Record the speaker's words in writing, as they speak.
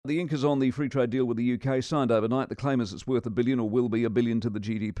The ink is on the free trade deal with the UK, signed overnight. The claim is it's worth $1 billion or will be $1 billion to the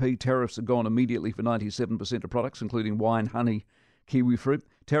GDP. Tariffs are gone immediately for 97% of products, including wine, honey, kiwi fruit.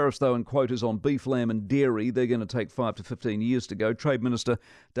 Tariffs, though, and quotas on beef, lamb and dairy, they're going to take 5 to 15 years to go. Trade Minister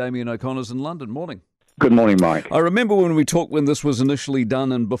Damien O'Connor's in London. Morning. Good morning, Mike. I remember when we talked when this was initially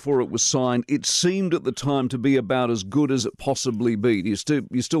done and before it was signed, it seemed at the time to be about as good as it possibly be. Do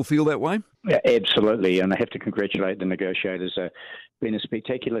you still feel that way? Yeah, absolutely, and I have to congratulate the negotiators. Been a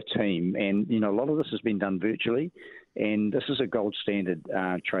spectacular team, and a lot of this has been done virtually, and this is a gold standard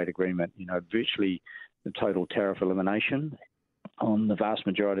trade agreement. Virtually the total tariff elimination on the vast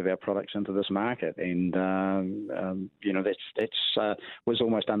majority of our products into this market, and that's was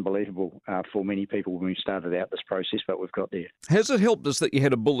almost unbelievable for many people when we started out this process, but we've got there. Has it helped us that you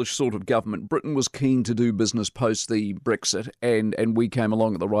had a bullish sort of government? Britain was keen to do business post the Brexit, and we came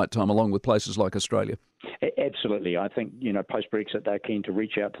along at the right time, along with places like Australia. Absolutely. I think, post-Brexit, they're keen to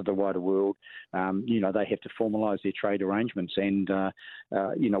reach out to the wider world. They have to formalise their trade arrangements, and,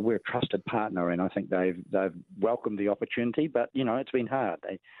 we're a trusted partner, and I think they've welcomed the opportunity, but, it's been hard.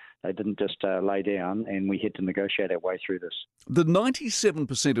 They didn't just lay down, and we had to negotiate our way through this. The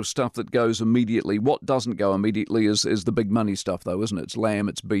 97% of stuff that goes immediately, what doesn't go immediately is the big money stuff, though, isn't it? It's lamb,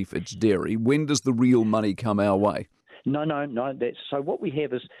 it's beef, it's dairy. When does the real money come our way? No. So what we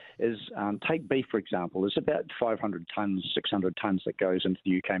have is take beef, for example. It's about 500 tonnes, 600 tonnes that goes into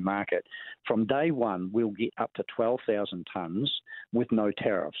the UK market. From day one, we'll get up to 12,000 tonnes with no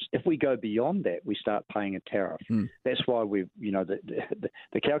tariffs. If we go beyond that, we start paying a tariff. That's why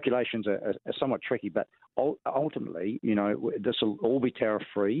the calculations are somewhat tricky, but ultimately, this will all be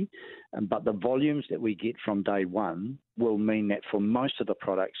tariff-free, but the volumes that we get from day one will mean that for most of the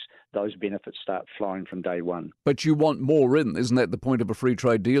products, those benefits start flowing from day one. But you want more in, isn't that the point of a free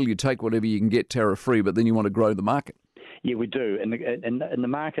trade deal? You take whatever you can get tariff-free, but then you want to grow the market. Yeah, we do. In the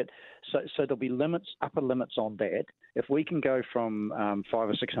market, so there'll be limits, upper limits on that. If we can go from 500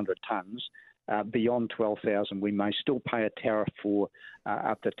 or 600 tonnes beyond 12,000, we may still pay a tariff for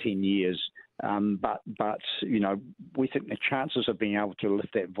up to 10 years. But we think the chances of being able to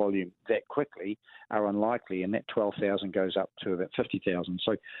lift that volume that quickly are unlikely, and that 12,000 goes up to about 50,000.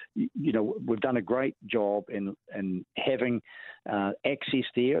 So, we've done a great job in having access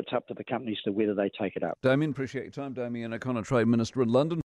there. It's up to the companies to whether they take it up. Damien, appreciate your time. Damien O'Connor, Trade Minister in London.